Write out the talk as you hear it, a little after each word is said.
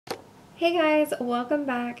Hey guys, welcome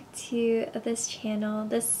back to this channel.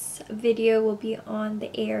 This video will be on the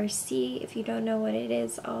ARC. If you don't know what it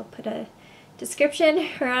is, I'll put a description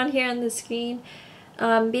around here on the screen.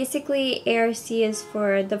 Basically, ARC is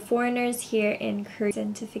for the foreigners here in Korea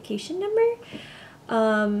identification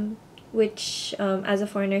number, which as a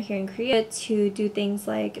foreigner here in Korea, to do things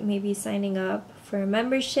like maybe signing up for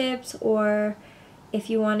memberships, or if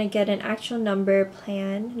you want to get an actual number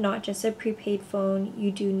plan, not just a prepaid phone, you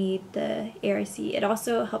do need the ARC. It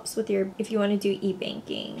also helps with your, if you want to do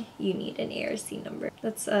e-banking, you need an ARC number.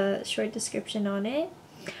 That's a short description on it.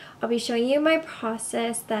 I'll be showing you my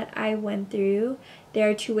process that I went through. There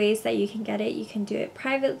are two ways that you can get it. You can do it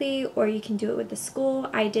privately or you can do it with the school.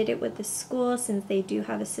 I did it with the school since they do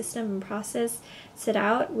have a system and process set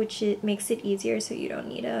out, which makes it easier so you don't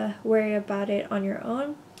need to worry about it on your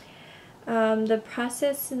own. The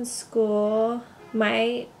process in school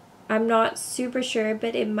I'm not super sure,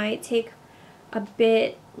 but it might take a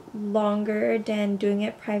bit longer than doing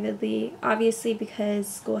it privately, obviously because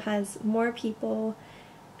school has more people,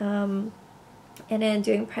 and then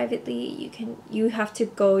doing privately you have to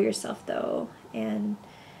go yourself though, and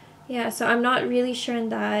yeah, so I'm not really sure on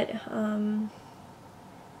that,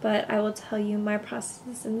 but I will tell you my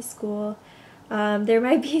process in the school. There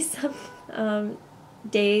might be some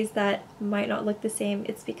days that might not look the same.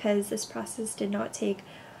 It's because this process did not take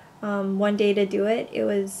one day to do it. It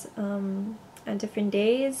was on different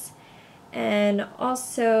days, and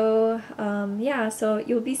also yeah, so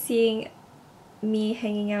you'll be seeing me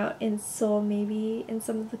hanging out in Seoul maybe in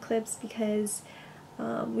some of the clips, because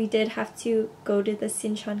we did have to go to the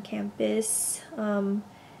Sinchon campus from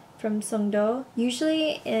Songdo.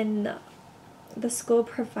 Usually in the school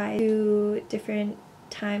provides 2 different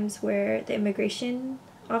times where the immigration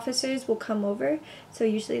officers will come over. So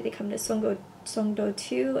usually they come to Songdo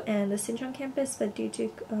 2 and the Sinchon campus, but due to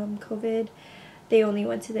COVID, they only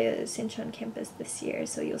went to the Sinchon campus this year,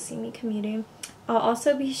 so you'll see me commuting. I'll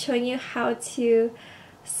also be showing you how to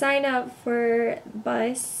sign up for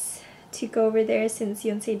bus to go over there, since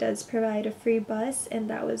Yonsei does provide a free bus, and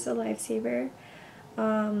that was a lifesaver.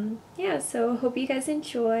 Yeah, so hope you guys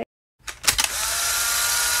enjoy.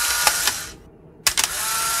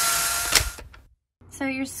 So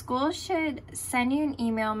your school should send you an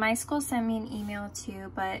email. My school sent me an email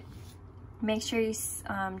too, but make sure you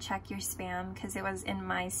check your spam, because it was in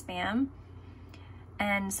my spam.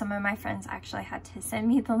 And some of my friends actually had to send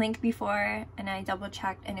me the link before, and I double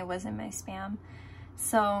checked and it was in my spam.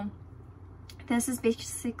 So this is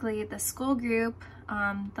basically the school group.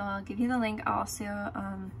 They'll give you the link. I'll also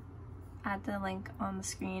add the link on the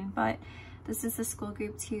screen, but this is the school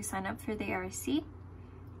group to sign up for the ARC.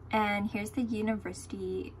 And here's the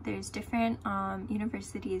university. There's different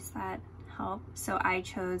universities that help. So I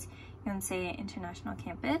chose Yonsei International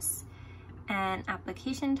Campus. And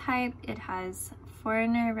application type, it has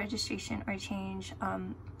foreigner registration or change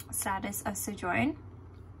status of sojourn.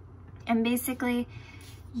 And basically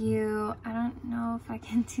I don't know if I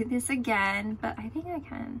can do this again, but I think I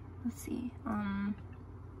can. Let's see.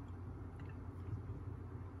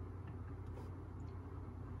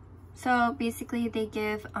 So basically they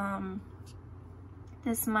give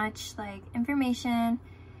this much like information,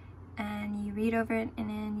 and you read over it and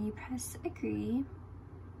then you press agree.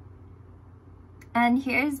 And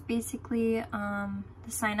here's basically the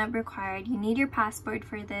sign up required. You need your passport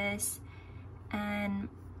for this, and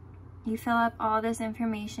you fill up all this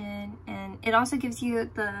information, and it also gives you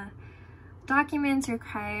the documents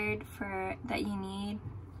required that you need,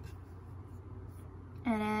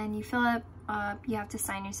 and then you fill up. You have to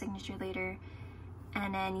sign your signature later,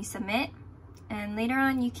 and then you submit. And later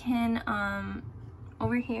on you can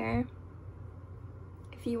over here,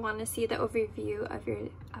 if you want to see the overview of your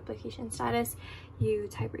application status, you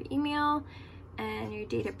type your email and your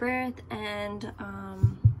date of birth, and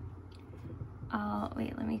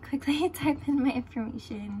wait, let me quickly type in my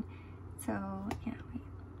information. So yeah, wait.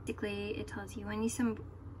 Basically it tells you when you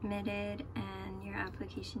submitted and your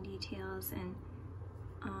application details, and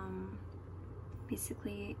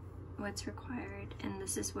basically what's required, and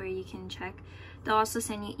this is where you can check. They'll also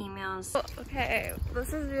send you emails. Okay,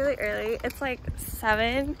 this is really early. It's like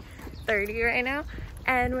 7:30 right now,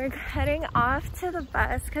 and we're heading off to the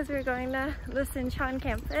bus because we're going to the Sinchon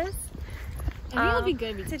campus. I think it'll be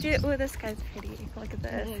good to do. Oh, this guy's pretty. Look at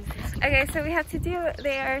this. Okay, so we have to do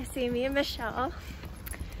the ARC, me and Michelle,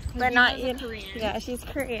 but not you. Yeah, she's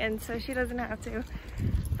Korean, so she doesn't have to,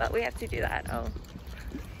 but we have to do that. Oh.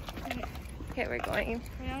 Okay, we're going.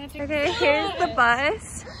 Okay, here's the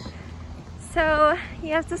bus. So you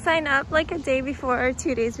have to sign up like a day before or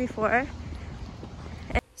 2 days before.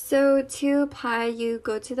 So to apply, you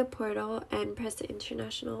go to the portal and press the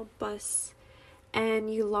international bus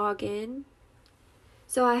and you log in.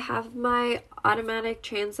 So I have my automatic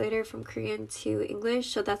translator from Korean to English,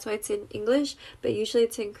 so that's why it's in English, but usually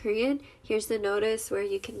it's in Korean. Here's the notice where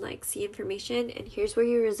you can like see information, and here's where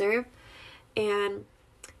you reserve. And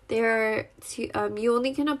there are you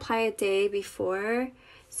only can apply a day before.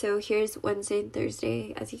 So here's Wednesday and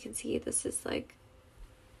Thursday. As you can see, this is like,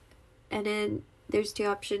 and then there's two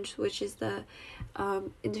options, which is the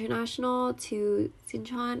international to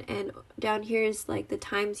Sinchon, and down here is like the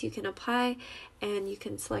times you can apply, and you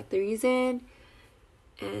can select the reason,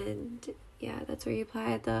 and yeah, that's where you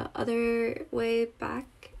apply. The other way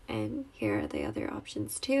back, and here are the other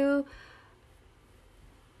options too.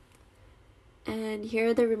 And here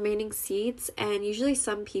are the remaining seats, and usually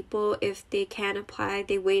some people, if they can't apply,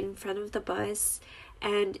 they wait in front of the bus,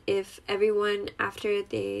 and if everyone after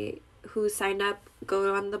who signed up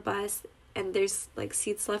go on the bus and there's like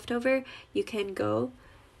seats left over, you can go.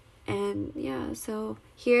 And yeah, so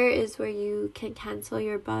here is where you can cancel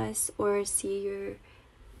your bus or see your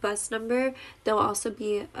bus number. There'll also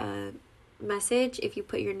be a message. If you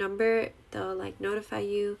put your number, they'll like notify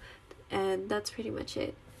you, and that's pretty much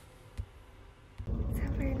it. So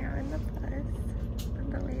we're now in the bus on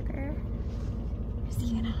the way there. Here's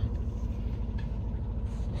Joanna.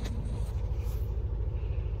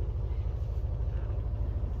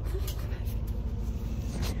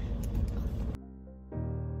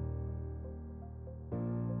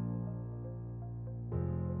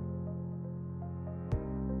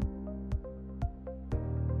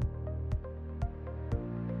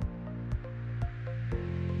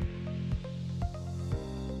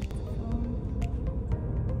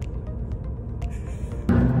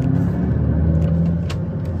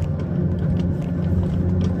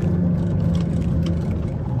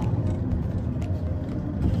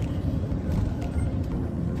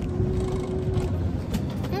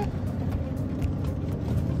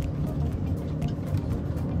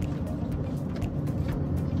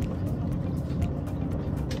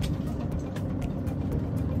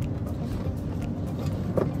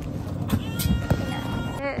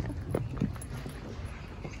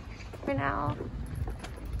 We're now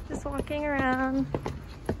just walking around.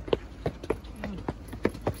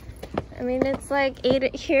 I mean, it's like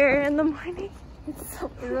 8 here in the morning. It's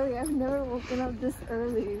so early. I've never woken up this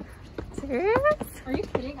early. Serious? Are you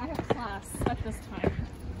kidding? I have class at this time.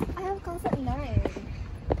 I have class at 9.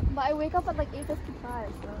 But I wake up at like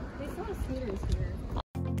 8:55, so they still have scooters here.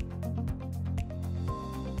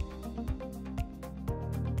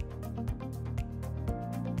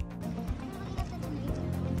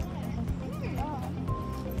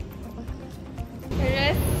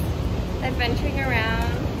 We're just adventuring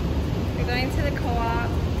around. We're going to the co-op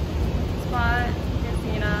spot. Here's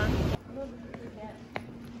Nina.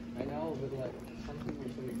 I know, but like some people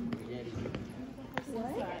are so spaghetti.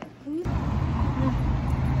 What?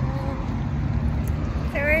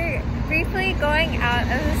 So we're briefly going out of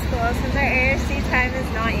the school since our ARC time is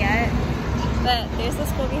not yet. But there's the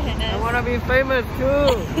school behind us. I want to be famous too.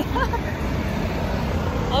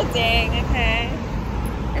 Oh dang, okay.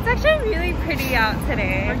 It's actually really pretty out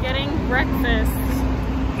today. We're getting breakfast.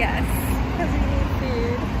 Yes, because we need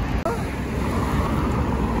food.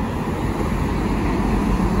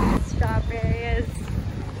 Strawberries.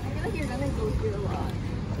 I feel like you're gonna go through a lot.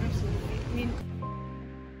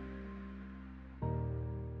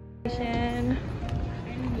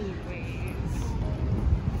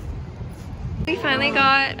 We finally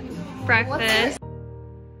got breakfast.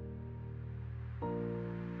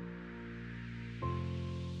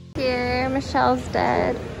 Here, Michelle's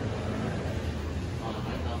dead.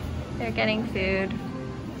 They're getting food.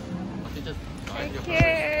 Right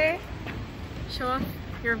here. Show off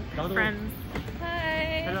your friends.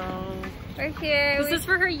 Hi. Hello. We're here. This is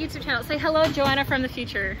for her YouTube channel. Say hello, Joanna from the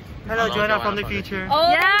future. Hello, Joanna from the future.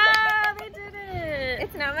 Oh yeah, they did it.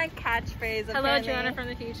 It's not my catchphrase. Hello, apparently. Joanna from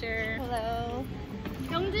the future. Hello.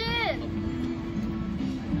 Hyungjin.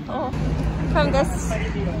 Oh, from this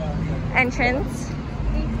entrance.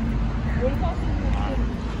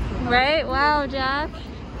 Right? Wow, Jack.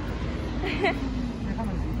 This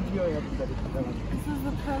is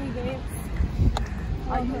the pearly gates.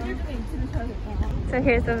 So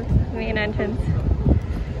here's the main entrance.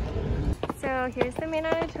 So here's the main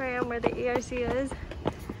auditorium where the ERC is.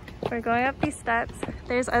 We're going up these steps.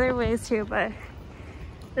 There's other ways too, but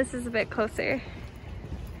this is a bit closer.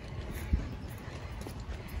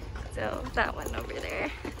 So that one over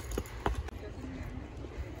there.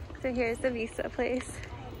 So here's the visa place.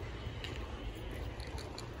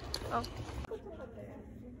 Oh.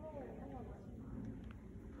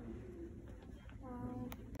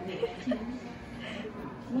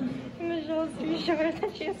 Michelle's too short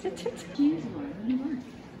that she has to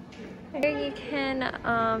Here you can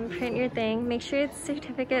print your thing. Make sure it's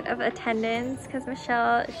certificate of attendance because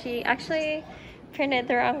Michelle, she actually printed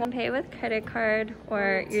the wrong one. Pay with credit card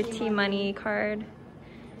or your T-Money card.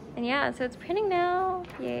 And yeah, so it's printing now.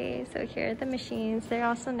 Yay. So here are the machines. They're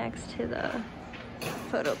also next to the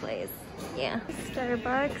photo place. Yeah.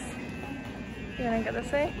 Starbucks. You wanna go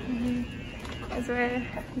this way? Mm-hmm. Is where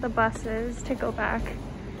the bus is to go back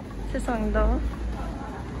to Songdo.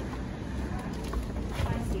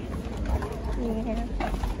 Yeah.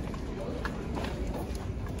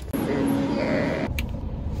 This is here.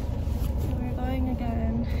 We're going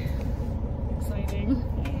again. Exciting.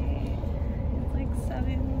 Yay. It's like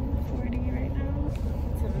 7:40 right now.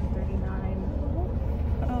 7:39.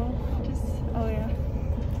 Oh yeah.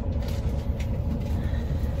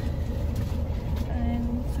 And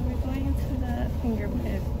so we're going into the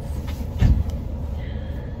fingerprints.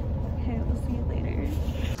 Okay, we'll see you later.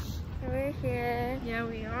 So we're here. Yeah,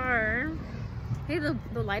 we are. Hey, the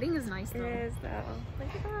lighting is nice though. It is though.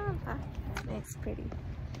 Look at that. It's pretty.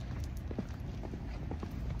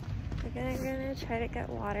 We're gonna try to get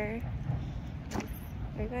water.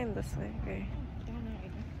 We're going this way, right?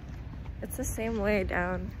 It's the same way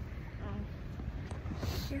down.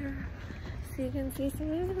 Yeah. So you can see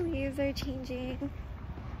some of the leaves are changing.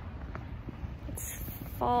 It's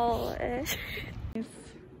fall-ish. This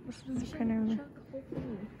is the printer room.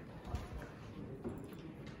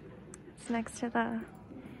 It's next to the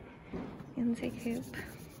Yonsei coop.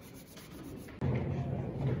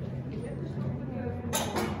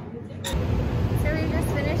 So we just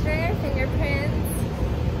finished doing our fingerprints.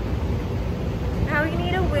 Now we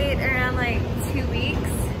need to wait around like 2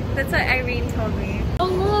 weeks. That's what Irene told me. Oh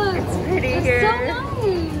look! It's pretty it's here. So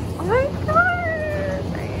nice! Oh my god!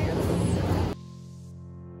 Nice.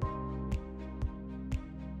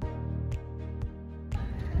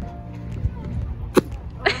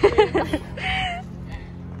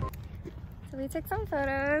 So we took some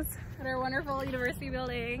photos At our wonderful university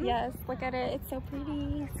building. Yes, look at it. It's so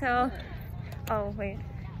pretty. So, oh wait.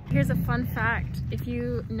 Here's a fun fact. If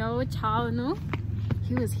you know Chao Nu,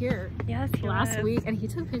 he was here Yes, he last was. week and he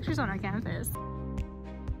took pictures on our campus.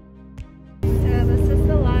 So this is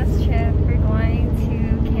the last trip. We're going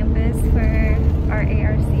to campus for our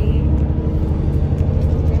ARC.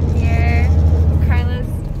 And here,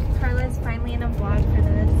 Carla's finally in a vlog for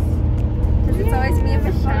this. Because it's always me and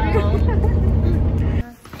Michelle. We're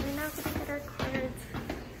now going to get our cards.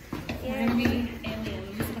 We're gonna be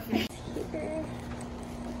aliens. Here.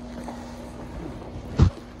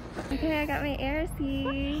 Okay, I got my ARC.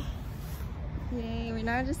 Yay, we're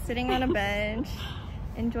now just sitting on a bench,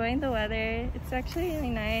 enjoying the weather. It's actually really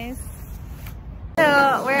nice.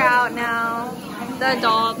 So we're out now. The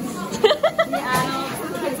adults. The adults, the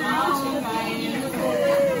kids are home,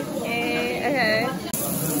 guys. Yay, okay.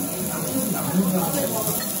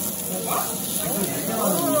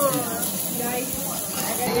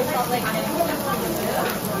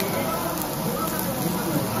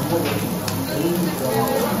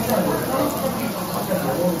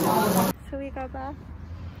 So we got back.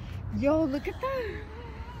 Yo, look at that!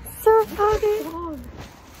 So foggy.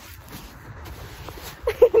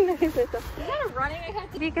 Nice. Running, I had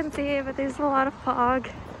to. You can see it, but there's a lot of fog.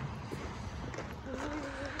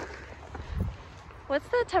 What's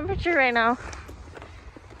the temperature right now?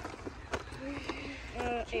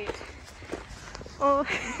 8. Oh.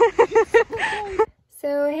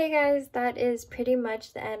 So hey guys, that is pretty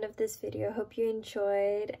much the end of this video. Hope you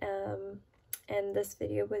enjoyed and this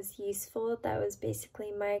video was useful. That was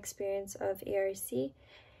basically my experience of ARC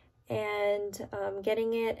and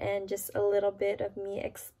getting it, and just a little bit of me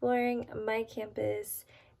exploring my campus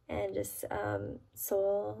and just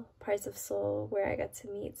Seoul, parts of Seoul where I got to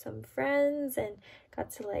meet some friends and got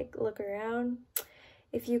to like look around.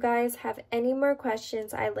 If you guys have any more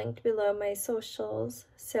questions, I linked below my socials,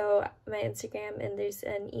 so my Instagram, and there's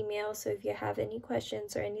an email. So if you have any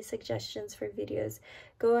questions or any suggestions for videos,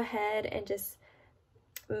 go ahead and just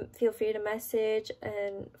feel free to message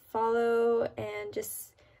and follow, and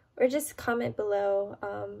just comment below.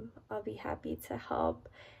 I'll be happy to help.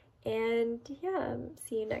 And yeah,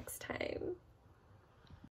 see you next time.